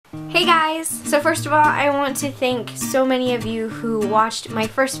Hey guys! So first of all, I want to thank so many of you who watched my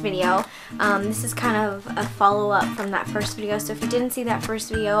first video. This is kind of a follow-up from that first video, so if you didn't see that first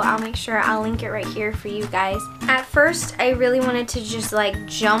video, I'll make sure I'll link it right here for you guys. At first, I really wanted to just like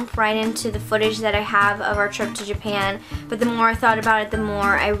jump right into the footage that I have of our trip to Japan, but the more I thought about it, the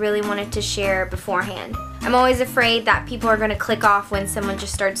more I really wanted to share beforehand. I'm always afraid that people are going to click off when someone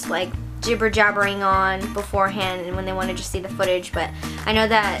just starts like jibber-jabbering on beforehand and when they want to just see the footage, but I know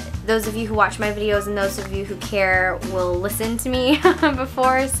that those of you who watch my videos and those of you who care will listen to me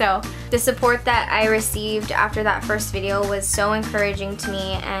before, so the support that I received after that first video was so encouraging to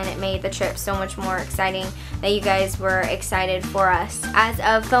me, and it made the trip so much more exciting that you guys were excited for us. As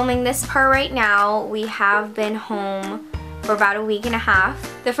of filming this part right now, we have been home for about a week and a half.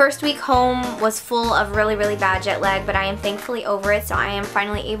 The first week home was full of really bad jet lag, but I am thankfully over it, so I am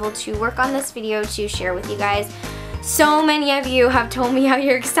finally able to work on this video to share with you guys. So many of you have told me how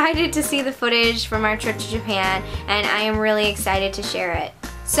you're excited to see the footage from our trip to Japan, and I am really excited to share it.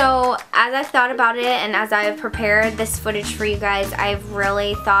 So as I've thought about it and as I've prepared this footage for you guys, I've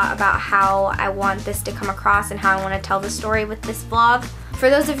really thought about how I want this to come across and how I want to tell the story with this vlog. For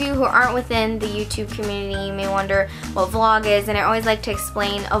those of you who aren't within the YouTube community, you may wonder what vlog is, and I always like to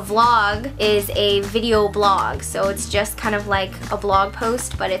explain a vlog is a video blog. So it's just kind of like a blog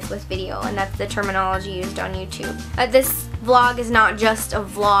post, but it's with video, and that's the terminology used on YouTube. This vlog is not just a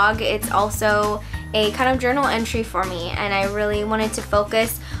vlog, it's also a kind of journal entry for me, and I really wanted to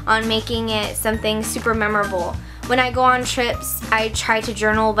focus on making it something super memorable. When I go on trips, I try to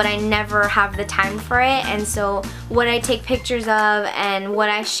journal, but I never have the time for it, and so what I take pictures of and what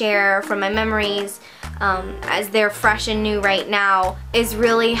I share from my memories as they're fresh and new right now is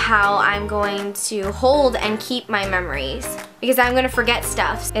really how I'm going to hold and keep my memories, because I'm going to forget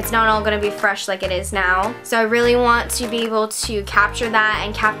stuff. It's not all going to be fresh like it is now. So I really want to be able to capture that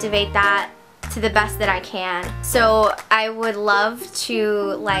and captivate that to the best that I can. So I would love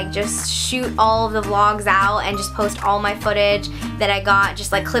to like just shoot all of the vlogs out and just post all my footage that I got,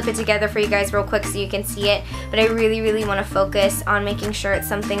 just like clip it together for you guys real quick so you can see it, but I really want to focus on making sure it's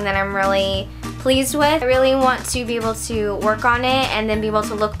something that I'm really pleased with. I really want to be able to work on it and then be able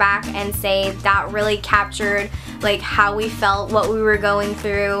to look back and say that really captured like how we felt, what we were going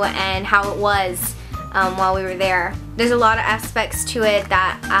through, and how it was while we were there. There's a lot of aspects to it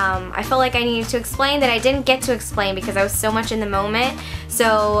that I felt like I needed to explain that I didn't get to explain because I was so much in the moment.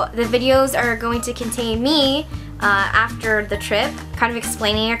 So the videos are going to contain me after the trip, kind of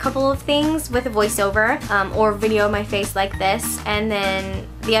explaining a couple of things with a voiceover or video of my face like this, and then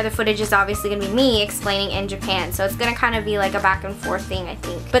the other footage is obviously going to be me explaining in Japan, so it's going to kind of be like a back and forth thing, I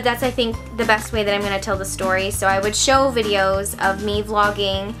think. But that's, I think, the best way that I'm going to tell the story. So I would show videos of me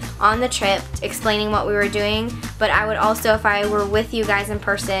vlogging on the trip, explaining what we were doing, but I would also, if I were with you guys in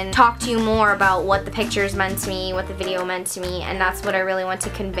person, talk to you more about what the pictures meant to me, what the video meant to me, and that's what I really want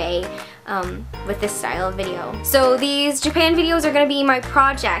to convey with this style of video. So these Japan videos are going to be my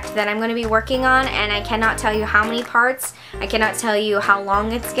project that I'm going to be working on, and I cannot tell you how many parts, I cannot tell you how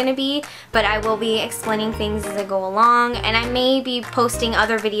long it's going to be, but I will be explaining things as I go along, and I may be posting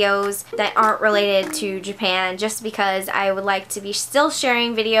other videos that aren't related to Japan just because I would like to be still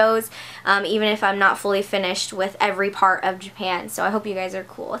sharing videos even if I'm not fully finished with every part of Japan. So I hope you guys are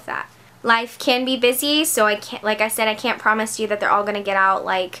cool with that. Life can be busy, so I can't, like I said, I can't promise you that they're all going to get out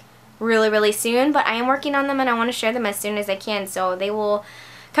like really soon, but I am working on them and I want to share them as soon as I can, so they will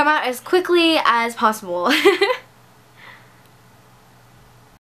come out as quickly as possible.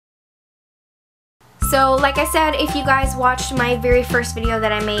 So like I said, if you guys watched my very first video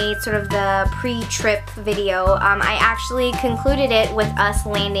that I made, sort of the pre-trip video, I actually concluded it with us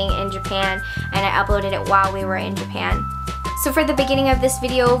landing in Japan, and I uploaded it while we were in Japan. So for the beginning of this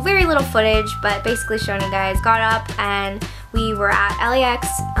video, very little footage, but basically showing you guys, got up and we were at LAX,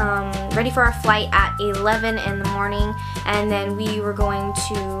 ready for our flight at 11 in the morning, and then we were going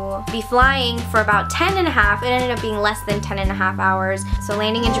to be flying for about 10 and a half. It ended up being less than 10 and a half hours. So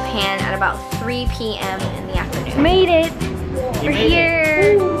landing in Japan at about 3 p.m. in the afternoon. Made it! We're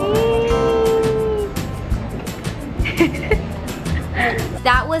here!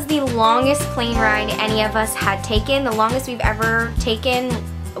 That was the longest plane ride any of us had taken. The longest we've ever taken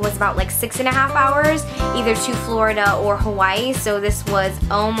was about like 6.5 hours, either to Florida or Hawaii, so this was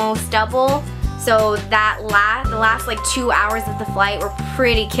almost double. So that the last like 2 hours of the flight were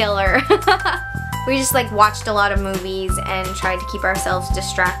pretty killer. We just like watched a lot of movies and tried to keep ourselves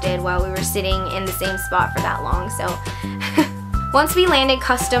distracted while we were sitting in the same spot for that long. So once we landed,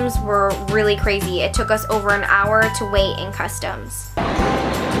 customs were really crazy. It took us over an hour to wait in customs.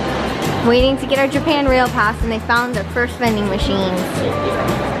 Waiting to get our Japan Rail Pass, and they found the first vending machines.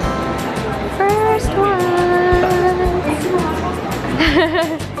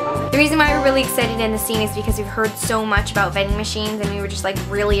 The reason why we're really excited in the scene is because we've heard so much about vending machines, and we were just like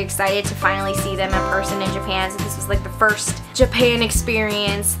really excited to finally see them in person in Japan. So this was like the first Japan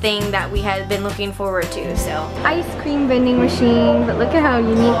experience thing that we had been looking forward to. So ice cream vending machine, but look at how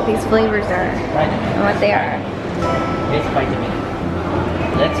unique these flavors are and what they are. Let's vitamin.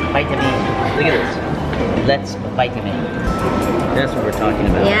 Let's vitamin. Look at this. Let's vitamin. That's what we're talking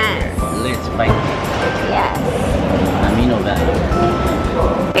about. Yes. Let's vitamin. Yes. Amino value.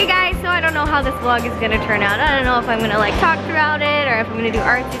 Hey guys, so I don't know how this vlog is gonna turn out. I don't know if I'm gonna like talk throughout it or if I'm gonna do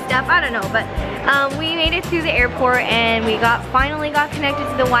artsy stuff. I don't know, but we made it through the airport and we finally got connected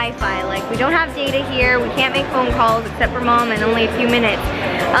to the Wi-Fi. Like, we don't have data here. We can't make phone calls except for mom in only a few minutes.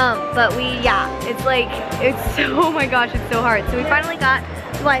 But it's like, oh my gosh, it's so hard. So we finally got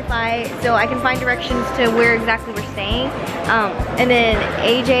Wi-Fi so I can find directions to where exactly we're staying. And then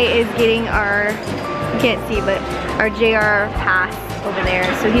AJ is getting our, you can't see, but our JR pass over there.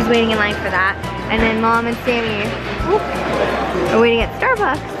 So he's waiting in line for that. And then mom and Sammy are waiting at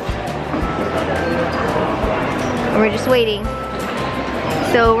Starbucks. And we're just waiting.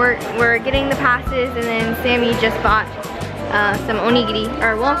 So we're getting the passes, and then Sammy just bought some onigiri,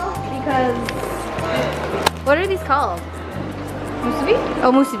 or well, because, what are these called? Musubi?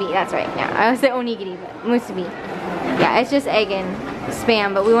 Oh, musubi, that's right. Yeah, I was saying onigiri, but musubi. Yeah, it's just egg and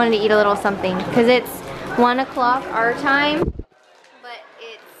spam, but we wanted to eat a little something because it's 1 o'clock our time, but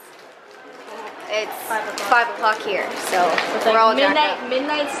it's 5 o'clock here, so it's we're like all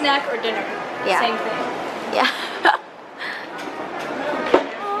midnight snack or dinner. Yeah. Same thing. Yeah.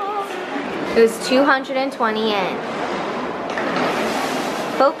 It was 220 yen.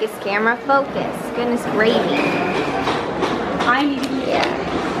 Focus, camera, focus. Goodness gravy. I need to eat.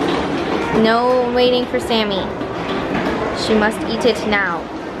 Yeah. No waiting for Sammy. She must eat it now.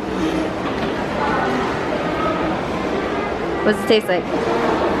 What does it taste like?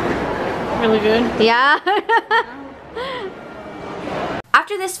 Really good. Yeah.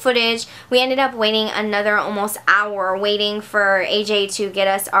 After this footage, we ended up waiting another almost hour waiting for AJ to get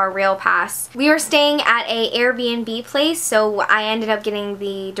us our rail pass. We were staying at a Airbnb place, so I ended up getting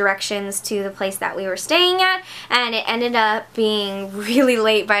the directions to the place that we were staying at, and it ended up being really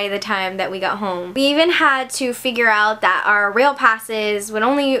late by the time that we got home. We even had to figure out that our rail passes would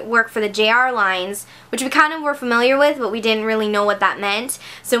only work for the JR lines, which we kind of were familiar with, but we didn't really know what that meant.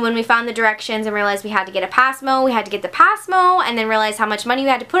 So when we found the directions and realized we had to get a Passmo, we had to get the Passmo, and then realized how much money we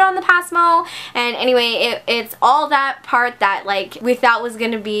had to put on the Passmo. And anyway, it's all that part that like we thought was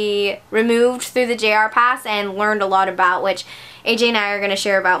going to be removed through the JR pass, and learned a lot about, which AJ and I are going to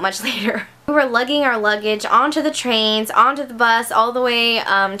share about much later. We were lugging our luggage onto the trains, onto the bus, all the way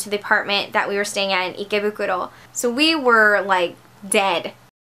to the apartment that we were staying at in Ikebukuro. So we were like dead.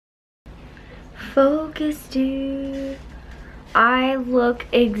 Focus, dude. I look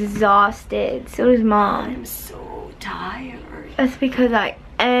exhausted. So does mom. I'm so tired. That's because I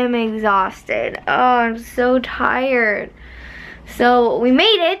am exhausted. Oh, I'm so tired. So we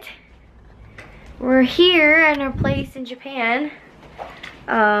made it. We're here at our place in Japan.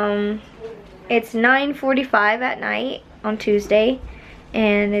 It's 9:45 at night on Tuesday,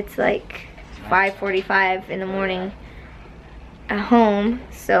 and it's like 5:45 in the morning at home.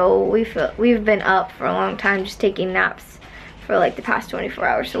 So we've been up for a long time, just taking naps for like the past 24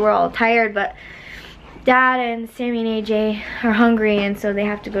 hours. So we're all tired, but Dad and Sammy and AJ are hungry, and so they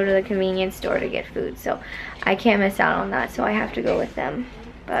have to go to the convenience store to get food. So I can't miss out on that, so I have to go with them.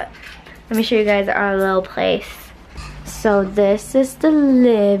 But let me show you guys our little place. So this is the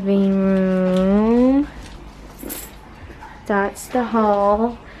living room. That's the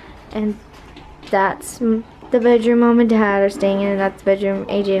hall, and that's the bedroom Mom and Dad are staying in, and that's the bedroom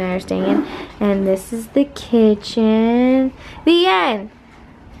AJ and I are staying in. And this is the kitchen. The end.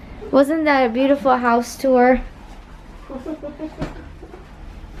 Wasn't that a beautiful house tour?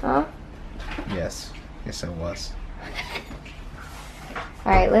 Huh? Yes. Yes, it was.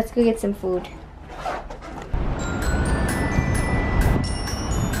 Alright, let's go get some food.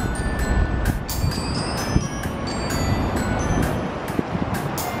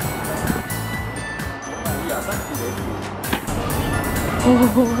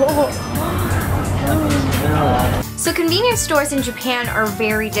 So convenience stores in Japan are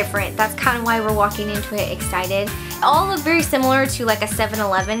very different. That's kind of why we're walking into it excited. All look very similar to like a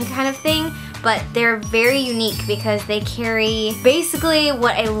 7-Eleven kind of thing, but they're very unique because they carry basically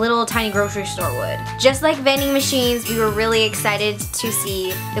what a little tiny grocery store would. Just like vending machines, we were really excited to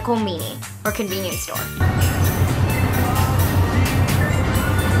see the Konbini, or convenience store.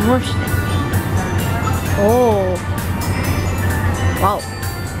 Oh. Wow.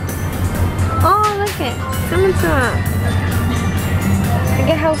 Oh, look it. Someone's Look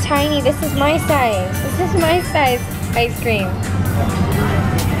at how tiny. This is my size. This is my size ice cream.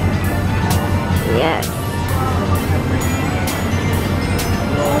 Yes.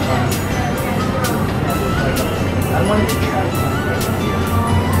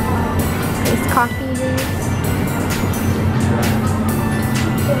 It's coffee juice.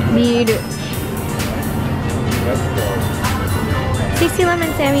 Beautiful. CC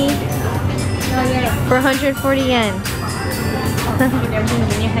lemon, Sammy. For 140 yen.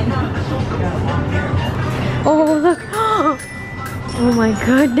 Oh, look. Oh my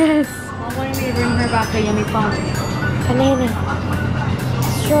goodness. I wanted me to bring her back a yummy phone. Banana.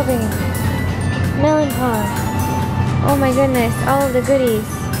 Strawberry. Melon pie. Oh my goodness. All of the goodies.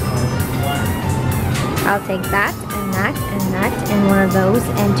 I'll take that and that and that and one of those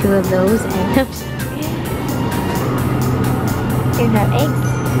and two of those and you have eggs.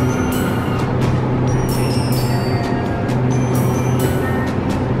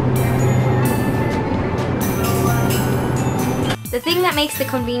 The thing that makes the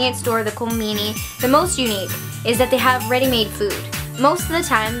convenience store, the Konbini, the most unique is that they have ready-made food. Most of the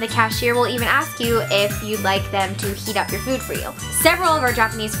time, the cashier will even ask you if you'd like them to heat up your food for you. Several of our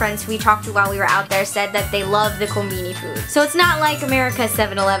Japanese friends who we talked to while we were out there said that they love the Konbini food. So it's not like America's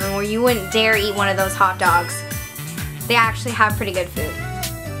 7-Eleven where you wouldn't dare eat one of those hot dogs. They actually have pretty good food.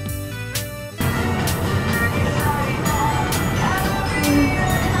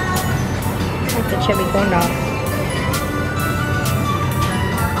 That's a chubby corn dog.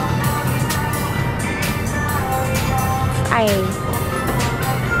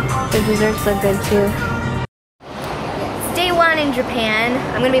 The desserts look good too. It's day one in Japan.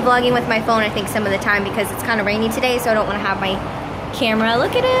 I'm gonna be vlogging with my phone I think some of the time because it's kind of rainy today, so I don't want to have my camera.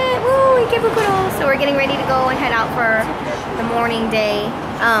 Look at it! Woo! Ikebukuro! So we're getting ready to go and head out for the morning day.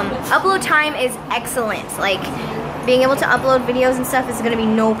 Upload time is excellent. Like, being able to upload videos and stuff is going to be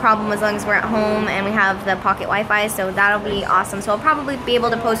no problem as long as we're at home and we have the pocket Wi-Fi, so that'll be awesome. So I'll probably be able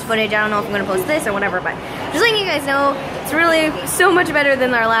to post footage. I don't know if I'm going to post this or whatever, but just letting you guys know, it's really so much better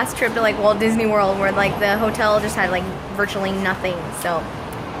than our last trip to like Walt Disney World where like the hotel just had like virtually nothing. So,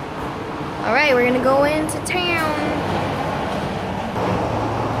 alright, we're going to go into town.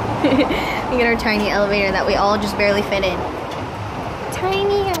 We get our tiny elevator that we all just barely fit in.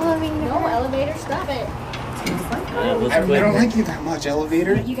 Tiny elevator. No elevator, stop it. I don't like you that much,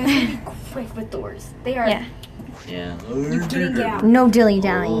 elevator. You guys can be quick with doors. They are. Yeah. Yeah. You didn't get out. No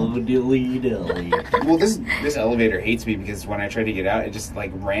dilly-dally. Oh, dilly-dally. Well, this elevator hates me because when I try to get out, it just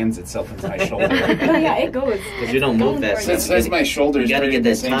like rams itself into my shoulder. Oh yeah, it goes. Because you don't move that That's my shoulders. You gotta get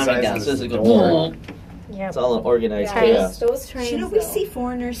this Tommy down so it's go. Yeah. It's all an organized Yeah. chaos. Those trains. Shouldn't we see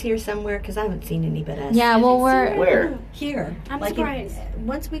foreigners here somewhere? Because I haven't seen any but us. Yeah, well, we're... Where? Here. I'm Like surprised.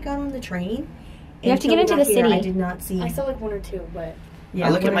 Once we got on the train. You have to get until into we the got here, city. I did not see. I saw like one or two, but Yeah, I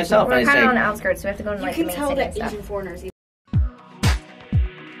look at myself and We're I kind of on the say, outskirts, so we have to go to you like can the main tell city that and stuff. Asian foreigners.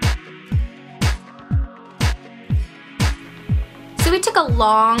 So we took a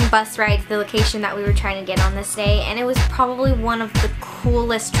long bus ride to the location that we were trying to get on this day, and it was probably one of the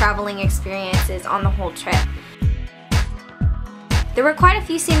coolest traveling experiences on the whole trip. There were quite a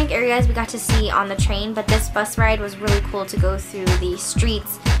few scenic areas we got to see on the train, but this bus ride was really cool to go through the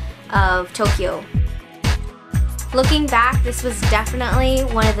streets of Tokyo. Looking back, this was definitely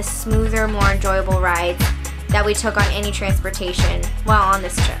one of the smoother, more enjoyable rides that we took on any transportation while on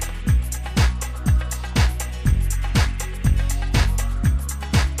this trip.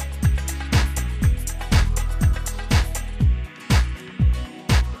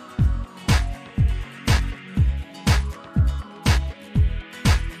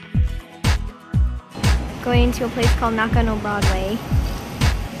 Going to a place called Nakano Broadway.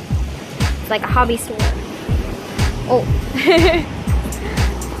 It's like a hobby store. Oh.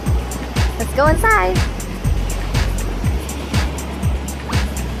 Let's go inside.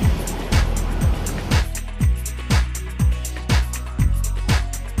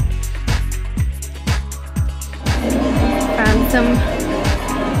 Found some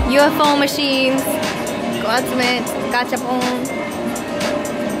UFO machines. Gotsumet, gachapon.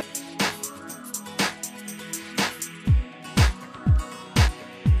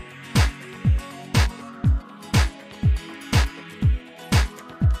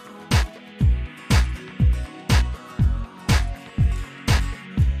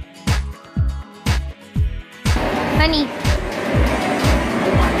 Honey.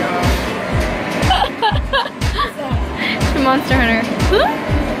 The Monster Hunter.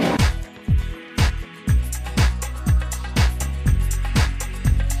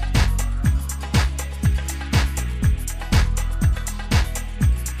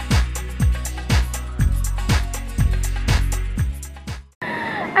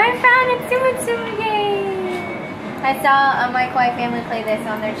 I found it, Tsum, yay! I saw a My Kawaii Family play this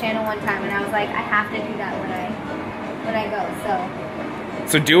on their channel one time, and I was like, I have to do that when I go.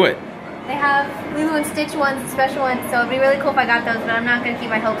 So do it. They have Lilo and Stitch ones, special ones, so it'd be really cool if I got those, but I'm not gonna keep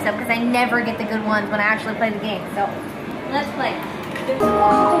my hopes up because I never get the good ones when I actually play the game. So let's play.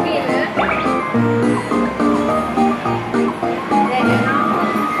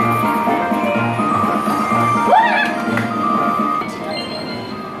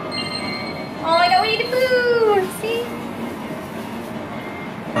 Oh my god, we need food! See?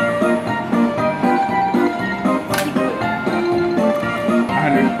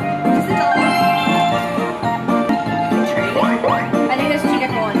 I think there's 2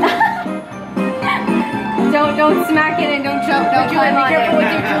 different ones. Don't smack it and don't jump. Don't climb on it. Be careful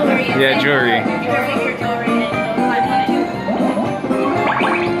with your jewelry. Yeah, jewelry. Be careful with your jewelry and don't climb on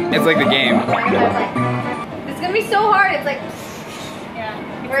it. It's like the game. It's gonna be so hard. It's like, Yeah.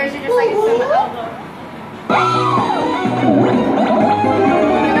 whereas you're just like, it's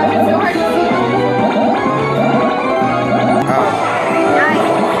so hard to see. Nice.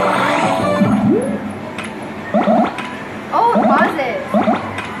 Oh, it pauses.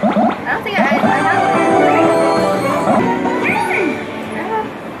 I don't think I have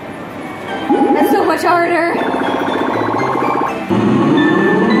That's so much harder.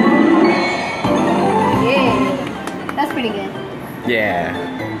 Yeah. That's pretty good. Yeah.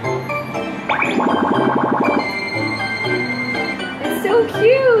 It's so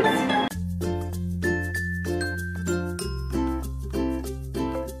cute.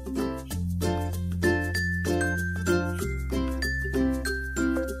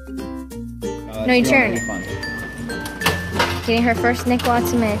 No, your turn. Getting her first Nick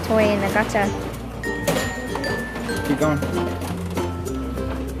Watsume toy in the gacha. Keep going.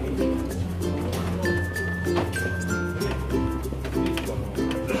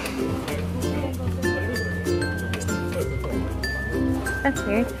 That's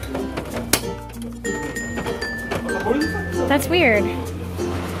weird. That's weird.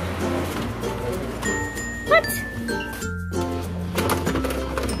 What?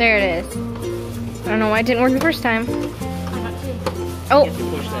 There it is. I don't know why it didn't work the first time. Oh.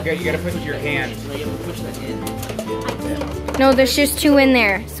 You gotta put your hand. No, there's just 2 in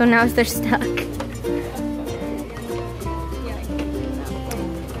there, so now they're stuck.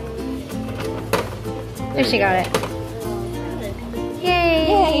 There, she got it. Yay!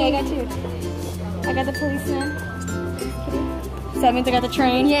 Yay, I got 2. I got the policeman. So that means I got the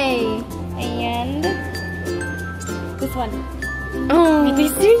train. Yay! And this one. Oh,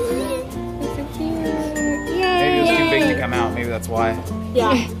 These 3. they're so cute. Yay! Maybe it was too big to come out. Maybe that's why.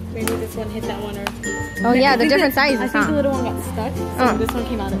 Yeah. Maybe this one hit that one or... Oh yeah, the different sizes, I think the little one got stuck, so this one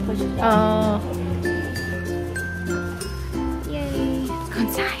came out and pushed it down. Oh. Yay. Let's go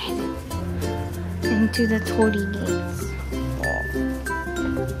inside. Into the Tori gates.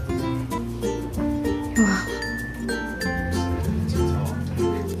 Wow.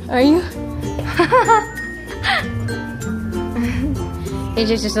 Are you?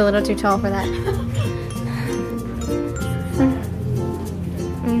 AJ's just a little too tall for that.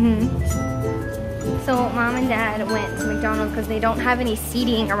 So Mom and Dad went to McDonald's because they don't have any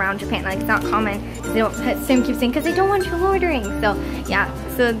seating around Japan. Like, it's not common. They don't. Sim keeps saying because they don't want you loitering. So yeah.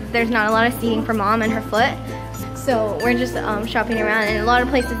 So there's not a lot of seating for Mom and her foot. So we're just shopping around, and a lot of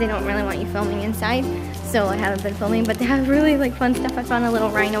places they don't really want you filming inside. So I haven't been filming, but they have really like fun stuff. I found a little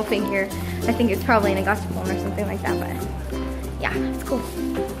rhino figure. I think it's probably in a gossip phone or something like that. But yeah, it's cool.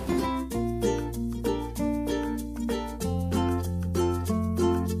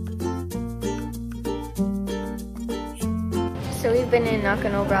 So we've been in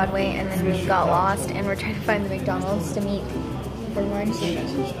Nakano Broadway and then we got lost and we're trying to find the McDonald's to meet for lunch.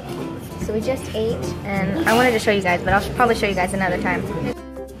 So we just ate and I wanted to show you guys, but I'll probably show you guys another time.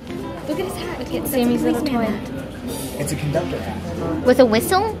 Look at his hat. Look at Sammy's little toy. It's a conductor hat. With a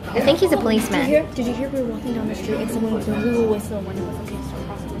whistle? I think he's a policeman. Did you hear we were walking down the street and someone with a little whistle when it was okay to start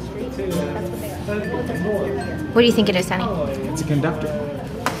crossing the street? That's what they are. What do you think it is, Sonny? It's a conductor.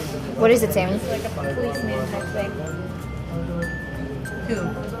 What is it, Sammy? It's like a policeman type thing.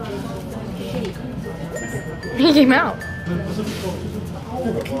 He came out. All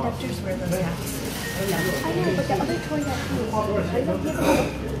the conductors wear those hats. I know, but the other toy that he plays on,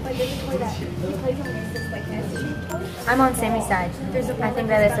 there's a toy that he plays on is this like S-shaped toy. I'm on Sammy's side. I think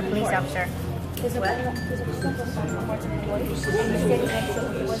that is a police officer. There's a simple sign on one of the toys, and he's standing next to the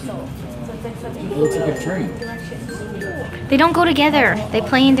whistle. So it's like something It looks like a train. directions. They don't go together. They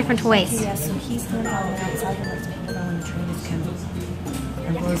play in different toys. Yeah, so he's the one on the outside and lets people know when the train is coming.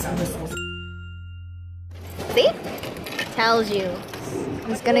 And blows the whistles. See? Tells you. I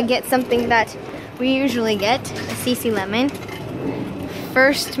was gonna get something that we usually get, a CC Lemon.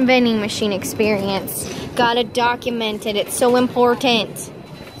 First vending machine experience. Gotta document it, it's so important.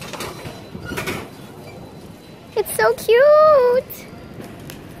 It's so cute.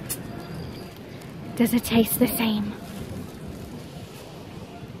 Does it taste the same?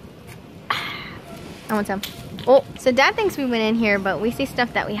 I want some. Oh, so Dad thinks we went in here, but we see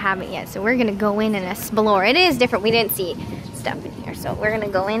stuff that we haven't yet. So we're gonna go in and explore. It is different. We didn't see stuff in here, so we're gonna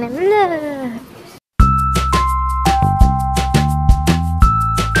go in and look.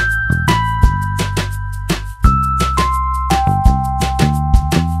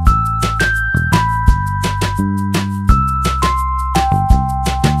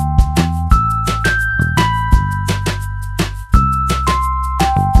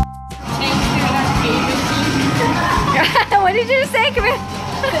 What did you say? Come here.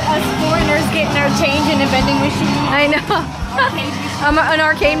 Us foreigners getting our change in a vending machine. I know. An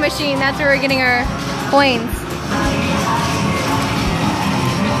arcade machine. That's where we're getting our coins.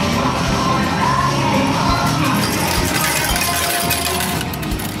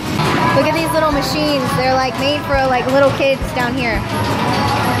 Look at these little machines. They're like made for like little kids down here.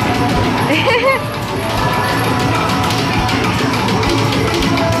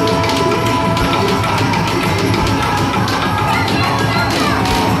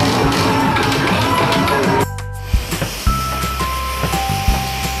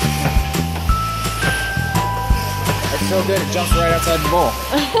 So good, it jumps right outside the bowl.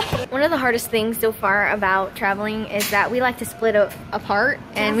 One of the hardest things so far about traveling is that we like to split apart,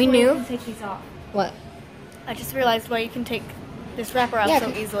 and we knew. You can take these off. What? I just realized why you can take this wrapper out Yeah, so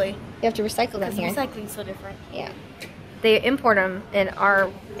easily. You have to recycle them Because here. recycling's so different. Yeah. They import them in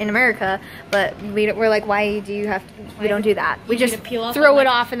America, but we're like, why do you have to? We don't do that. We just Peel off throw unlike- it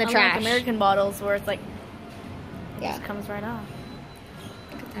off in the unlike trash. American bottles where it's like, it Yeah. just comes right off.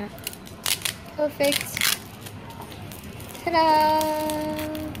 Look at that. Perfect. Ta-da!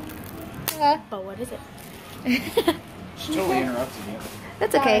 But what is it? She totally interrupted you.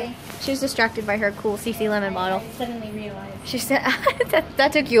 That's okay. She was distracted by her cool CC Lemon bottle. I suddenly realized. She said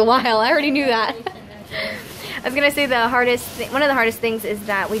that took you a while. I already knew that. I was gonna say one of the hardest things is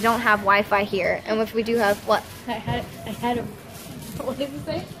that we don't have Wi-Fi here, and if we do have what? I had a, what did it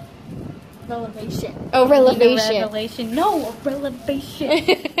say? Relevation. Oh, You need a relevation. revelation. No, a relevation.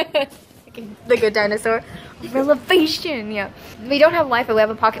 The good dinosaur. Relevation, yeah. We don't have Wi-Fi. We have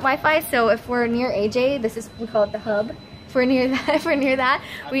a pocket Wi-Fi. So if we're near AJ, we call it the hub. If we're near that,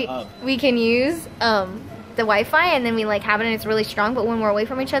 we can use the Wi-Fi, and then we like have it, and it's really strong. But when we're away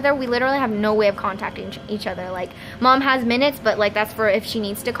from each other, we literally have no way of contacting each other. Like Mom has minutes, but like that's for if she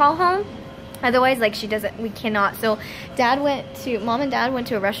needs to call home. Otherwise, like we cannot. So Mom and Dad went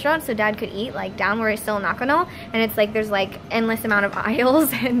to a restaurant so Dad could eat like down where it's still in Nakano, and it's like there's like endless amount of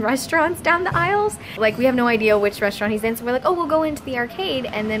aisles and restaurants down the aisles. Like we have no idea which restaurant he's in, so we're like, oh, we'll go into the arcade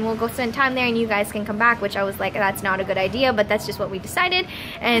and then we'll go spend time there and you guys can come back, which I was like, that's not a good idea, but that's just what we decided.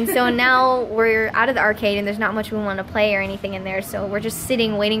 And so now we're out of the arcade and there's not much we want to play or anything in there, so we're just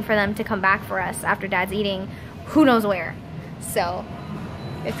sitting waiting for them to come back for us after Dad's eating who knows where. So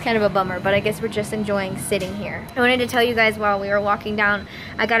it's kind of a bummer, but I guess we're just enjoying sitting here. I wanted to tell you guys while we were walking down,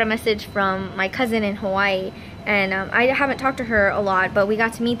 I got a message from my cousin in Hawaii, and I haven't talked to her a lot, but we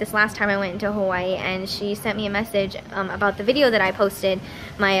got to meet this last time I went into Hawaii, and she sent me a message about the video that I posted,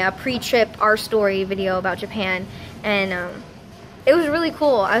 my pre-trip our story video about Japan, and it was really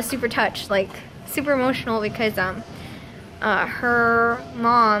cool. I was super touched, like super emotional, because her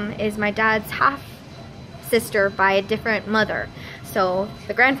mom is my dad's half sister by a different mother. So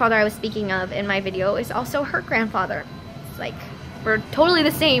the grandfather I was speaking of in my video is also her grandfather. It's like we're totally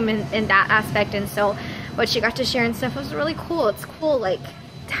the same in that aspect, and so what she got to share and stuff was really cool. It's cool like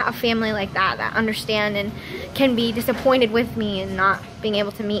to have family like that understand and can be disappointed with me and not being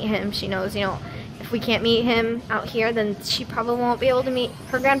able to meet him. She knows, you know, if we can't meet him out here, then she probably won't be able to meet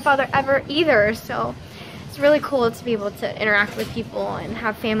her grandfather ever either. So it's really cool to be able to interact with people and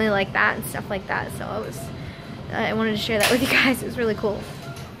have family like that and stuff like that. So I wanted to share that with you guys. It was really cool.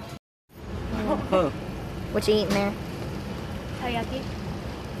 What you eating there? Taiyaki.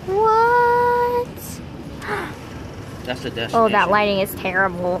 What? That's the destination. Oh, that lighting is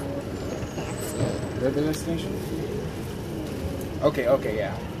terrible. Where's the destination? Okay,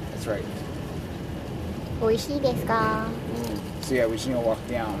 yeah. That's right. Oishii desu ka? So yeah, we just need to walk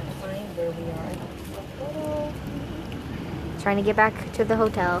down. Trying to get back to the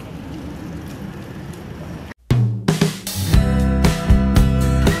hotel.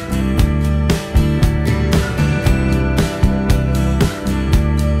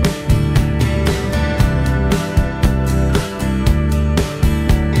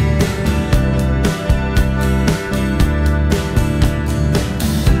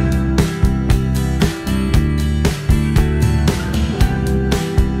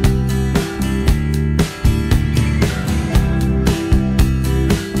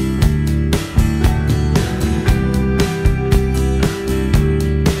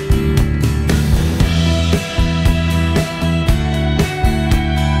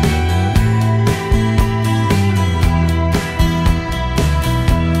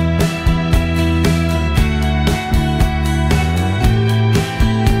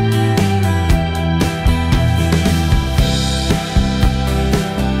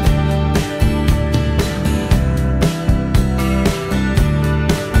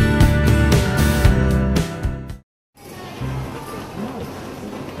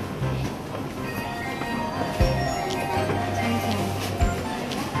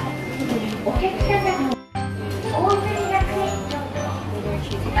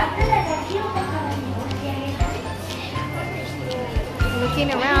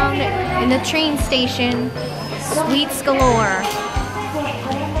 Looking around in the train station, sweets galore.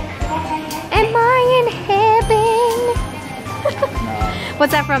 Am I in heaven?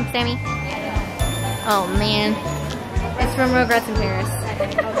 What's that from, Sammy? Oh man, it's from Regrets in Paris.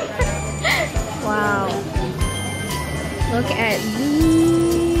 Wow. Look at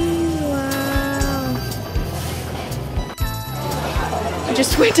these. Wow. I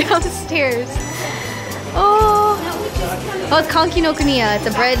just went down the stairs. Oh, it's Kanki no Kuniya. It's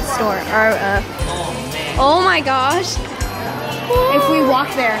a bread store. Or, oh my gosh. If we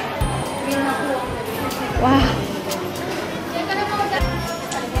walk there. Wow.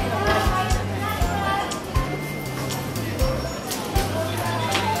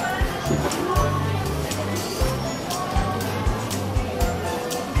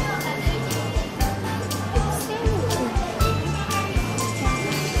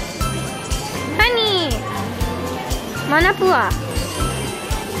 Manapua.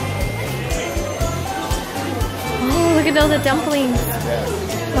 Oh, look at all the dumplings.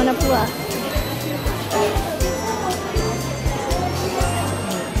 Manapua.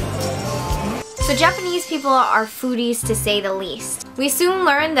 So Japanese people are foodies to say the least. We soon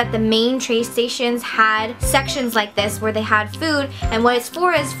learned that the main train stations had sections like this where they had food, and what it's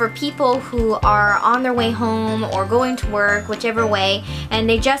for is for people who are on their way home or going to work, whichever way, and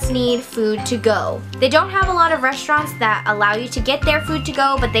they just need food to go. They don't have a lot of restaurants that allow you to get their food to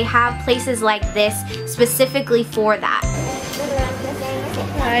go, but they have places like this specifically for that.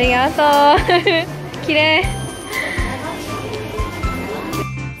 Arigato. Kirei.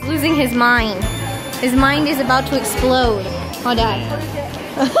 Losing his mind. His mind is about to explode. Oh, Dad.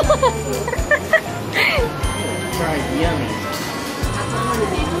 Yummy.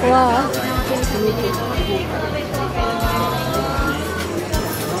 Wow.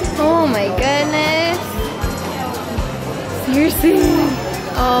 Oh my goodness. Seriously.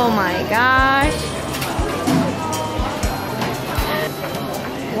 Oh my gosh.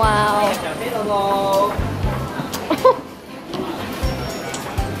 Wow.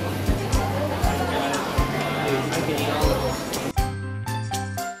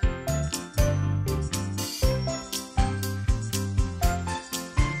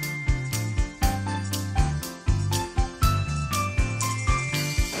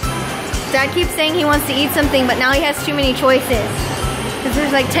 Dad keeps saying he wants to eat something, but now he has too many choices. Because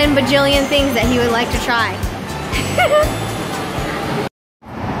there's like 10 bajillion things that he would like to try.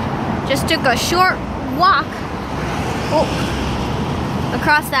 Just took a short walk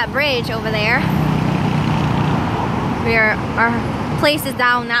across that bridge over there. Our place is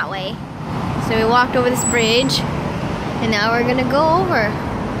down that way. So we walked over this bridge, and now we're gonna go over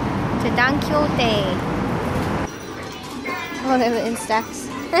to Dankyote. Oh, they have the Instax.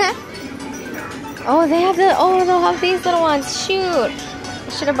 Oh, they'll have these little ones. Shoot. I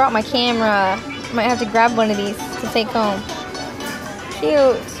should have brought my camera. Might have to grab one of these to take home.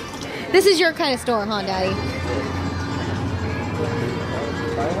 Cute. This is your kind of store, huh, Daddy?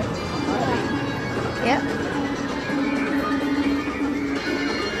 Yep.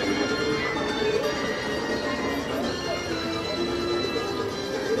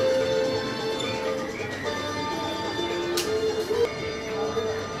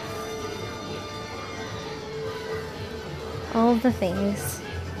 All the things.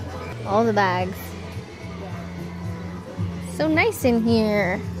 All the bags. So nice in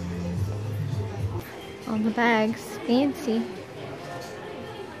here. All the bags. Fancy.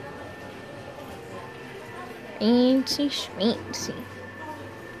 Fancy schmancy.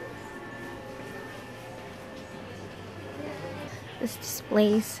 This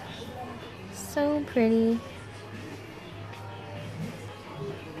display's so pretty.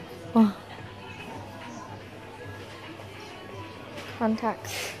 Oh.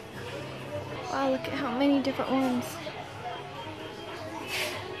 Contacts. Wow, look at how many different ones.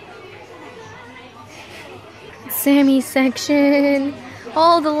 Sammy's section.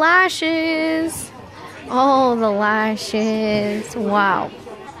 All the lashes. All the lashes. Wow.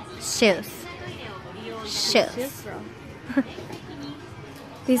 Shoes. Shoes.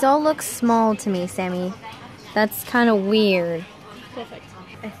 These all look small to me, Sammy. That's kind of weird. Perfect.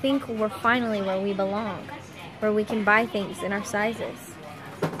 I think we're finally where we belong. Where we can buy things in our sizes.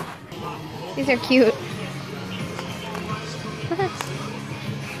 These are cute.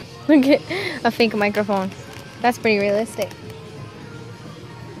 Look at a fake microphone. That's pretty realistic.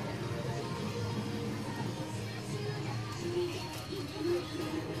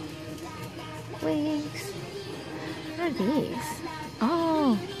 Wigs. What are these?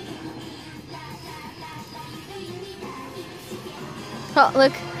 Oh. Oh,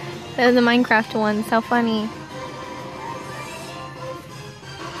 look. There's the Minecraft ones. How funny.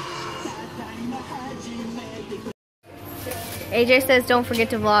 AJ says don't forget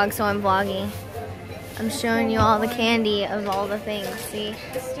to vlog, so I'm vlogging. I'm showing you all the candy of all the things. See?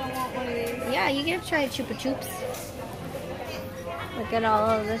 I still want one of these. Yeah, you get to try Chupa Chups. Look at all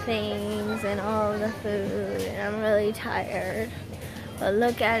of the things and all of the food. And I'm really tired. But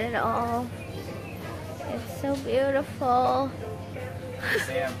look at it all. It's so beautiful.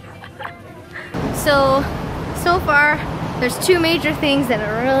 So far, there's two major things that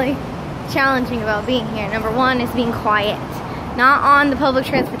are really challenging about being here. Number one is being quiet. Not on the public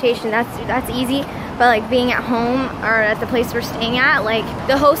transportation, that's easy, but like being at home or at the place we're staying at, like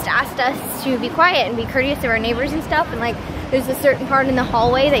the host asked us to be quiet and be courteous of our neighbors and stuff, and like there's a certain part in the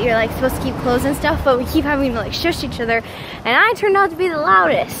hallway that you're like supposed to keep closed and stuff, but we keep having to like shush each other, and I turned out to be the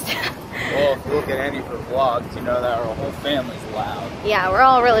loudest. Well, if you look at any of her vlogs, you know that our whole family's loud. Yeah, we're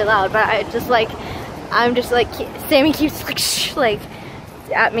all really loud, but I'm just like, Sammy keeps like shh, like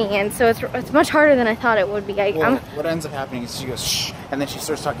at me, and so it's much harder than I thought it would be. What ends up happening is she goes shh, and then she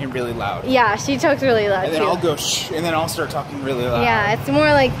starts talking really loud. Yeah, she talks really loud and then too. I'll go shh, and then I'll start talking really loud. Yeah, it's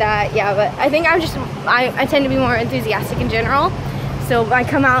more like that. Yeah, but I think I tend to be more enthusiastic in general, so I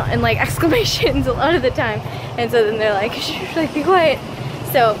come out in like exclamations a lot of the time, and so then they're like shh, like be quiet.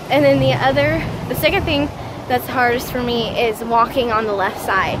 So, and then the second thing that's hardest for me is walking on the left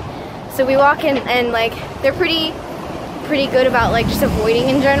side. So we walk in, and like they're pretty good about like just avoiding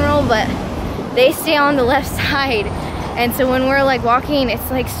in general, but they stay on the left side, and so when we're like walking, it's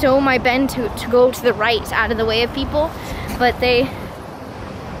like so my bend to go to the right out of the way of people, but they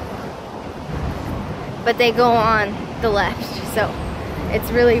go on the left, so it's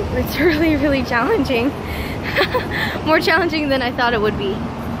really challenging. More challenging than I thought it would be.